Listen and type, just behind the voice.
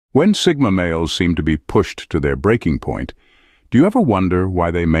When Sigma males seem to be pushed to their breaking point, do you ever wonder why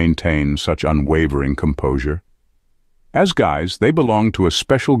they maintain such unwavering composure? As guys, they belong to a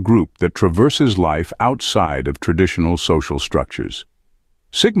special group that traverses life outside of traditional social structures.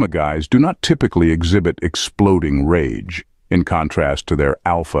 Sigma guys do not typically exhibit exploding rage, in contrast to their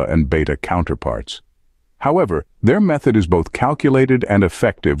alpha and beta counterparts. However, their method is both calculated and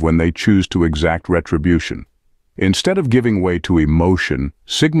effective when they choose to exact retribution. Instead of giving way to emotion,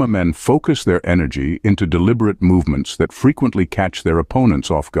 Sigma men focus their energy into deliberate movements that frequently catch their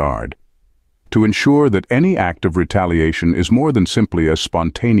opponents off guard. To ensure that any act of retaliation is more than simply a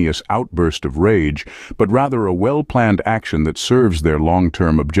spontaneous outburst of rage, but rather a well-planned action that serves their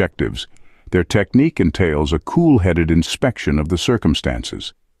long-term objectives, their technique entails a cool-headed inspection of the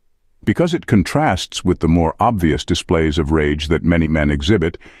circumstances. Because it contrasts with the more obvious displays of rage that many men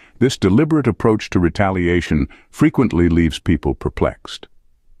exhibit, this deliberate approach to retaliation frequently leaves people perplexed.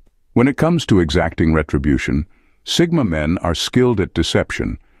 When it comes to exacting retribution, Sigma men are skilled at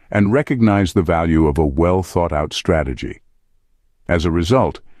deception and recognize the value of a well-thought-out strategy. As a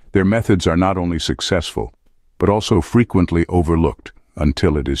result, their methods are not only successful, but also frequently overlooked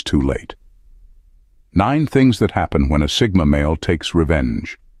until it is too late. 9 things that happen when a Sigma male takes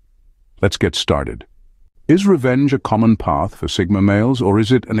revenge. Let's get started. Is revenge a common path for Sigma males, or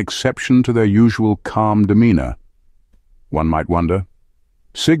is it an exception to their usual calm demeanor? One might wonder.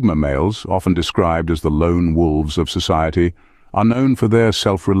 Sigma males, often described as the lone wolves of society, are known for their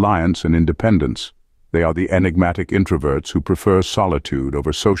self-reliance and independence. They are the enigmatic introverts who prefer solitude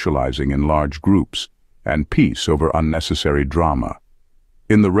over socializing in large groups, and peace over unnecessary drama.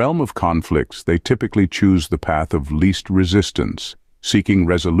 In the realm of conflicts, they typically choose the path of least resistance, seeking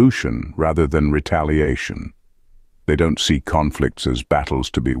resolution rather than retaliation. They don't see conflicts as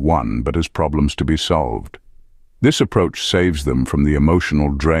battles to be won, but as problems to be solved. This approach saves them from the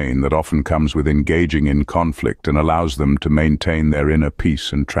emotional drain that often comes with engaging in conflict and allows them to maintain their inner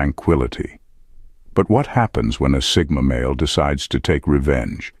peace and tranquility. But what happens when a Sigma male decides to take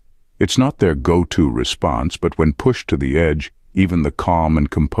revenge? It's not their go-to response, but when pushed to the edge, even the calm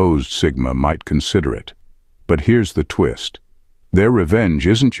and composed Sigma might consider it. But here's the twist. Their revenge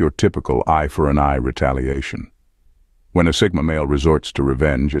isn't your typical eye-for-an-eye retaliation. When a Sigma male resorts to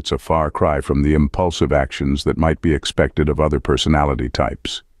revenge, it's a far cry from the impulsive actions that might be expected of other personality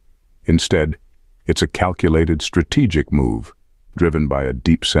types. Instead, it's a calculated, strategic move, driven by a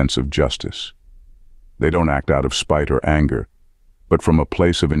deep sense of justice. They don't act out of spite or anger, but from a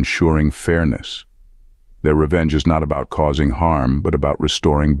place of ensuring fairness. Their revenge is not about causing harm, but about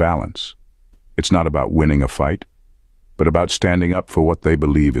restoring balance. It's not about winning a fight, but about standing up for what they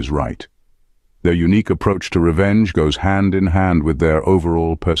believe is right. Their unique approach to revenge goes hand in hand with their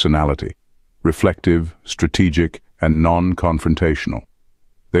overall personality, reflective, strategic, and non-confrontational.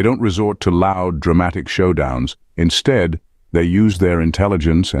 They don't resort to loud, dramatic showdowns. Instead, they use their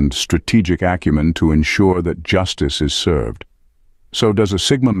intelligence and strategic acumen to ensure that justice is served. So does a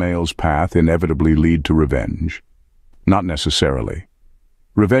Sigma male's path inevitably lead to revenge? Not necessarily.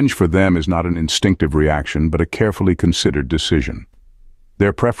 Revenge for them is not an instinctive reaction, but a carefully considered decision.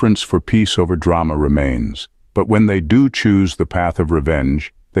 Their preference for peace over drama remains, but when they do choose the path of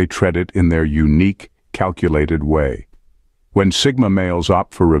revenge, they tread it in their unique, calculated way. When Sigma males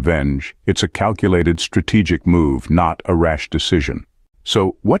opt for revenge, it's a calculated, strategic move, not a rash decision.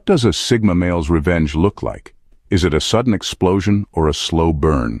 So, what does a Sigma male's revenge look like? Is it a sudden explosion or a slow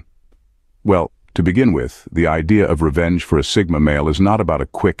burn? Well, to begin with, the idea of revenge for a Sigma male is not about a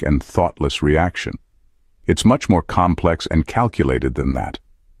quick and thoughtless reaction. It's much more complex and calculated than that.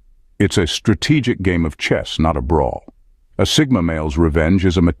 It's a strategic game of chess, not a brawl. A Sigma male's revenge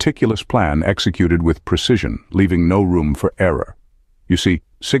is a meticulous plan executed with precision, leaving no room for error. You see,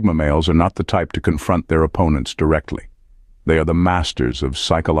 Sigma males are not the type to confront their opponents directly. They are the masters of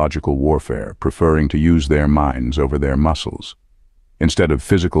psychological warfare, preferring to use their minds over their muscles. Instead of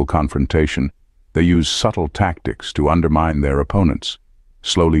physical confrontation, they use subtle tactics to undermine their opponents,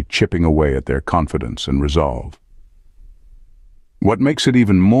 slowly chipping away at their confidence and resolve. What makes it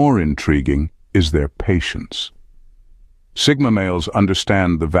even more intriguing is their patience. Sigma males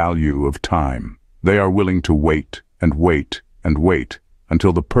understand the value of time. They are willing to wait and wait and wait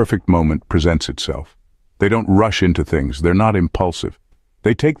until the perfect moment presents itself. They don't rush into things. They're not impulsive.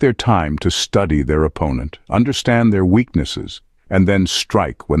 They take their time to study their opponent, understand their weaknesses, and then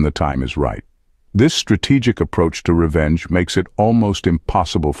strike when the time is right. This strategic approach to revenge makes it almost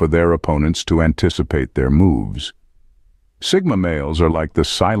impossible for their opponents to anticipate their moves. Sigma males are like the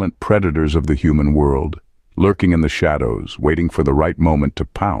silent predators of the human world, lurking in the shadows, waiting for the right moment to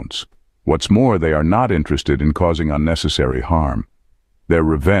pounce. What's more, they are not interested in causing unnecessary harm. Their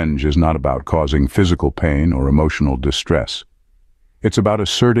revenge is not about causing physical pain or emotional distress. It's about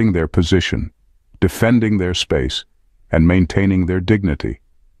asserting their position, defending their space, and maintaining their dignity.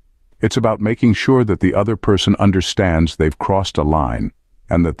 It's about making sure that the other person understands they've crossed a line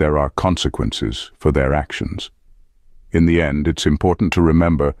and that there are consequences for their actions. In the end, it's important to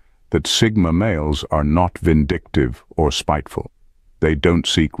remember that Sigma males are not vindictive or spiteful. They don't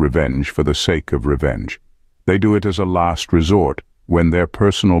seek revenge for the sake of revenge. They do it as a last resort when their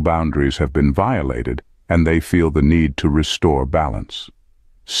personal boundaries have been violated and they feel the need to restore balance.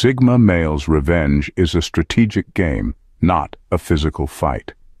 Sigma males' revenge is a strategic game, not a physical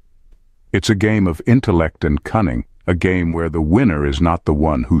fight. It's a game of intellect and cunning, a game where the winner is not the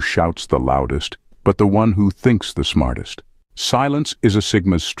one who shouts the loudest, but the one who thinks the smartest. Silence is a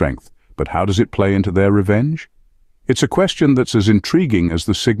Sigma's strength, but how does it play into their revenge? It's a question that's as intriguing as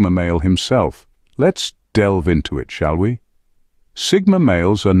the Sigma male himself. Let's delve into it, shall we? Sigma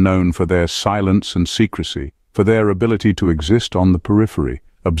males are known for their silence and secrecy, for their ability to exist on the periphery,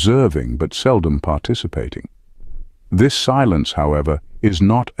 observing but seldom participating. This silence, however, is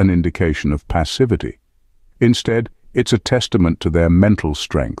not an indication of passivity. Instead, it's a testament to their mental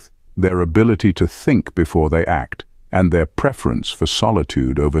strength, their ability to think before they act, and their preference for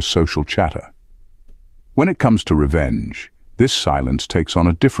solitude over social chatter. When it comes to revenge, this silence takes on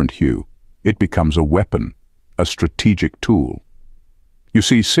a different hue. It becomes a weapon, a strategic tool. You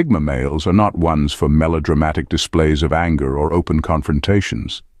see, Sigma males are not ones for melodramatic displays of anger or open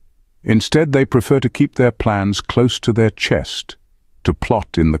confrontations. Instead, they prefer to keep their plans close to their chest, to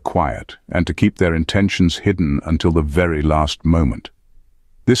plot in the quiet, and to keep their intentions hidden until the very last moment.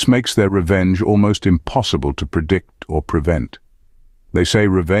 This makes their revenge almost impossible to predict or prevent. They say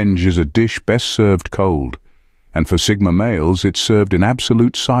revenge is a dish best served cold, and for Sigma males it's served in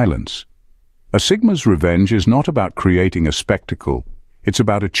absolute silence. A Sigma's revenge is not about creating a spectacle, it's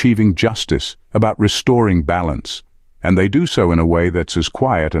about achieving justice, about restoring balance, and they do so in a way that's as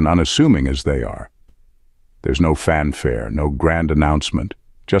quiet and unassuming as they are. There's no fanfare, no grand announcement,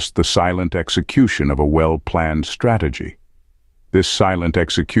 just the silent execution of a well-planned strategy. This silent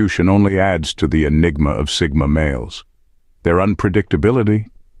execution only adds to the enigma of Sigma males. Their unpredictability,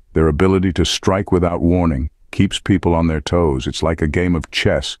 their ability to strike without warning, keeps people on their toes. It's like a game of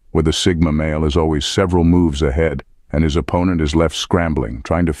chess where the Sigma male is always several moves ahead and his opponent is left scrambling,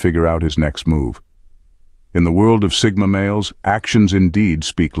 trying to figure out his next move. In the world of Sigma males, actions indeed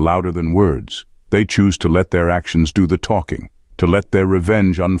speak louder than words. They choose to let their actions do the talking, to let their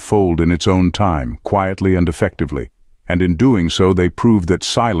revenge unfold in its own time, quietly and effectively. And in doing so, they prove that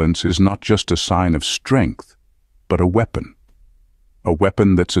silence is not just a sign of strength, but a weapon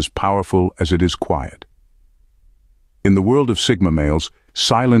that's as powerful as it is quiet. In the world of Sigma males,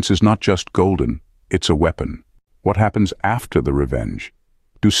 silence is not just golden, it's a weapon. What happens after the revenge?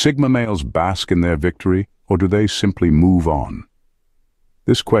 Do Sigma males bask in their victory, or do they simply move on?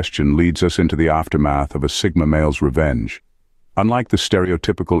 This question leads us into the aftermath of a Sigma male's revenge. Unlike the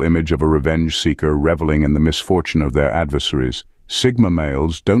stereotypical image of a revenge seeker reveling in the misfortune of their adversaries, Sigma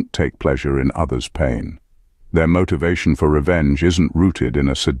males don't take pleasure in others' pain. Their motivation for revenge isn't rooted in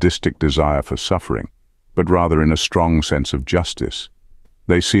a sadistic desire for suffering, but rather in a strong sense of justice.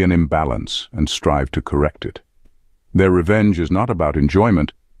 They see an imbalance and strive to correct it. Their revenge is not about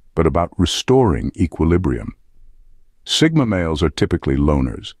enjoyment, but about restoring equilibrium. Sigma males are typically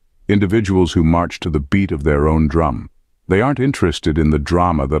loners, individuals who march to the beat of their own drum. They aren't interested in the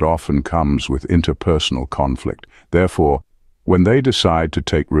drama that often comes with interpersonal conflict. Therefore, when they decide to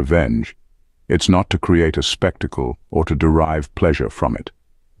take revenge, it's not to create a spectacle or to derive pleasure from it.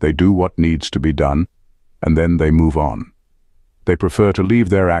 They do what needs to be done, and then they move on. They prefer to leave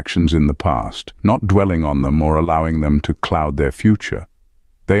their actions in the past, not dwelling on them or allowing them to cloud their future.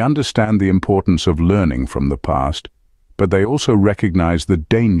 They understand the importance of learning from the past, but they also recognize the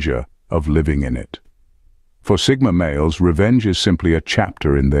danger of living in it. For Sigma males, revenge is simply a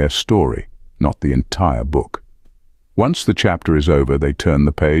chapter in their story, not the entire book. Once the chapter is over, they turn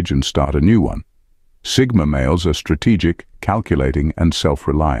the page and start a new one. Sigma males are strategic, calculating, and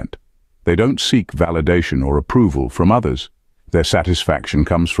self-reliant. They don't seek validation or approval from others. Their satisfaction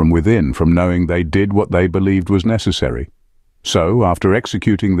comes from within, from knowing they did what they believed was necessary. So, after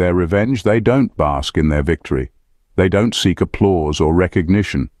executing their revenge, they don't bask in their victory. They don't seek applause or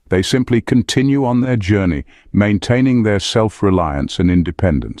recognition. They simply continue on their journey, maintaining their self-reliance and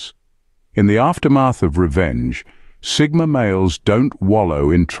independence. In the aftermath of revenge, Sigma males don't wallow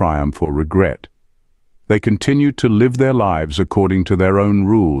in triumph or regret. They continue to live their lives according to their own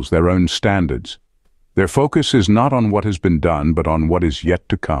rules, their own standards. Their focus is not on what has been done, but on what is yet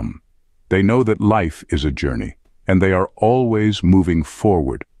to come. They know that life is a journey, and they are always moving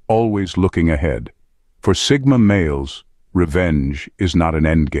forward, always looking ahead. For Sigma males, revenge is not an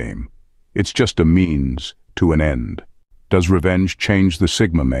endgame. It's just a means to an end. Does revenge change the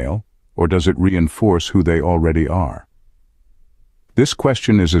Sigma male, or does it reinforce who they already are? This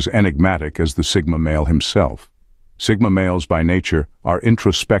question is as enigmatic as the Sigma male himself. Sigma males by nature are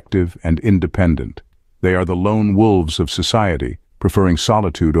introspective and independent. They are the lone wolves of society, preferring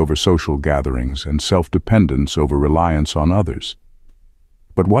solitude over social gatherings and self-dependence over reliance on others.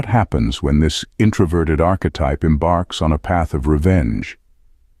 But what happens when this introverted archetype embarks on a path of revenge?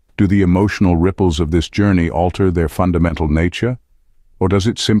 Do the emotional ripples of this journey alter their fundamental nature, or does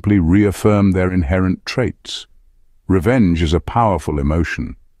it simply reaffirm their inherent traits? Revenge is a powerful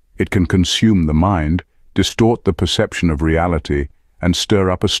emotion. It can consume the mind, distort the perception of reality, and stir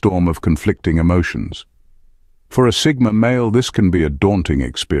up a storm of conflicting emotions. For a Sigma male, this can be a daunting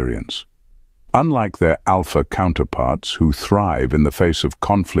experience. Unlike their alpha counterparts who thrive in the face of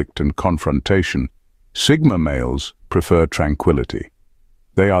conflict and confrontation, Sigma males prefer tranquility.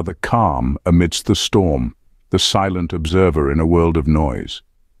 They are the calm amidst the storm, the silent observer in a world of noise.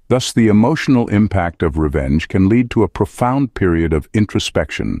 Thus, the emotional impact of revenge can lead to a profound period of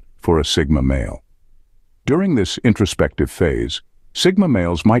introspection for a Sigma male. During this introspective phase, Sigma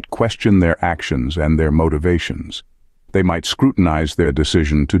males might question their actions and their motivations. They might scrutinize their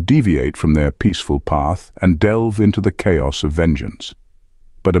decision to deviate from their peaceful path and delve into the chaos of vengeance.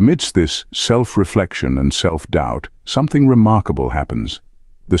 But amidst this self-reflection and self-doubt, something remarkable happens.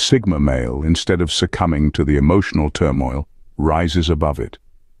 The Sigma male, instead of succumbing to the emotional turmoil, rises above it.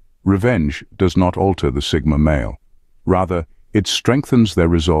 Revenge does not alter the Sigma male. Rather, it strengthens their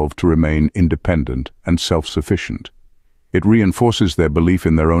resolve to remain independent and self-sufficient. It reinforces their belief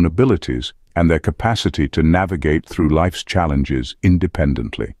in their own abilities and their capacity to navigate through life's challenges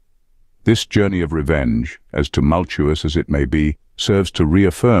independently. This journey of revenge, as tumultuous as it may be, serves to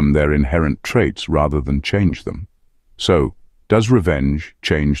reaffirm their inherent traits rather than change them. So, does revenge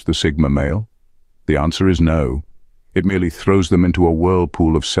change the Sigma male? The answer is no. It merely throws them into a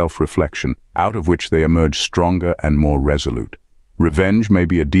whirlpool of self-reflection, out of which they emerge stronger and more resolute. Revenge may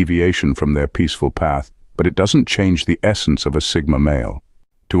be a deviation from their peaceful path, but it doesn't change the essence of a Sigma male.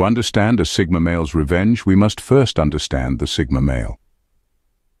 To understand a Sigma male's revenge, we must first understand the Sigma male.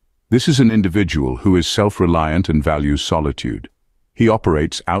 This is an individual who is self-reliant and values solitude. He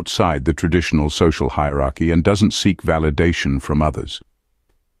operates outside the traditional social hierarchy and doesn't seek validation from others.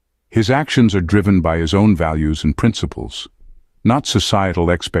 His actions are driven by his own values and principles, not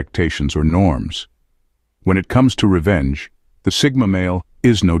societal expectations or norms. When it comes to revenge, the Sigma male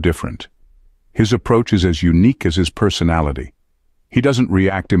is no different. His approach is as unique as his personality. He doesn't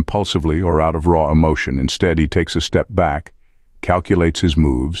react impulsively or out of raw emotion. Instead, he takes a step back, calculates his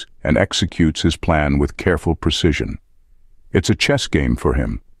moves, and executes his plan with careful precision. It's a chess game for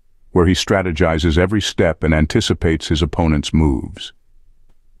him, where he strategizes every step and anticipates his opponent's moves.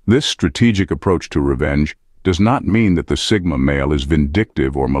 This strategic approach to revenge does not mean that the Sigma male is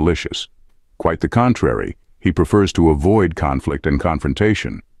vindictive or malicious. Quite the contrary, he prefers to avoid conflict and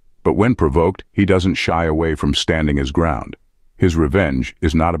confrontation. But when provoked, he doesn't shy away from standing his ground. His revenge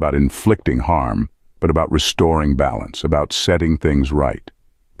is not about inflicting harm, but about restoring balance, about setting things right.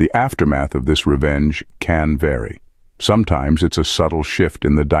 The aftermath of this revenge can vary. Sometimes it's a subtle shift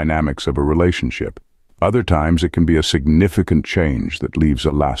in the dynamics of a relationship. Other times it can be a significant change that leaves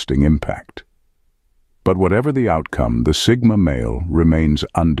a lasting impact. But whatever the outcome, the Sigma male remains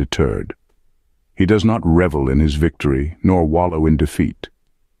undeterred. He does not revel in his victory, nor wallow in defeat.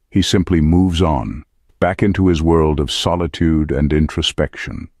 He simply moves on, back into his world of solitude and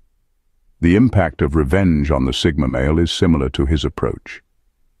introspection. The impact of revenge on the Sigma male is similar to his approach.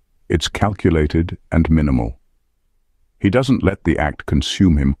 It's calculated and minimal. He doesn't let the act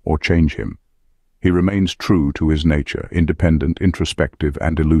consume him or change him. He remains true to his nature, independent, introspective,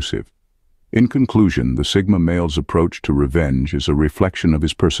 and elusive. In conclusion, the Sigma male's approach to revenge is a reflection of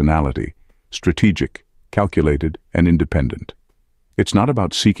his personality, strategic, calculated, and independent. It's not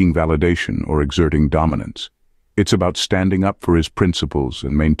about seeking validation or exerting dominance. It's about standing up for his principles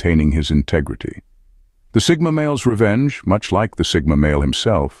and maintaining his integrity. The Sigma male's revenge, much like the Sigma male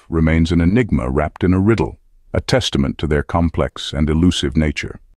himself, remains an enigma wrapped in a riddle, a testament to their complex and elusive nature.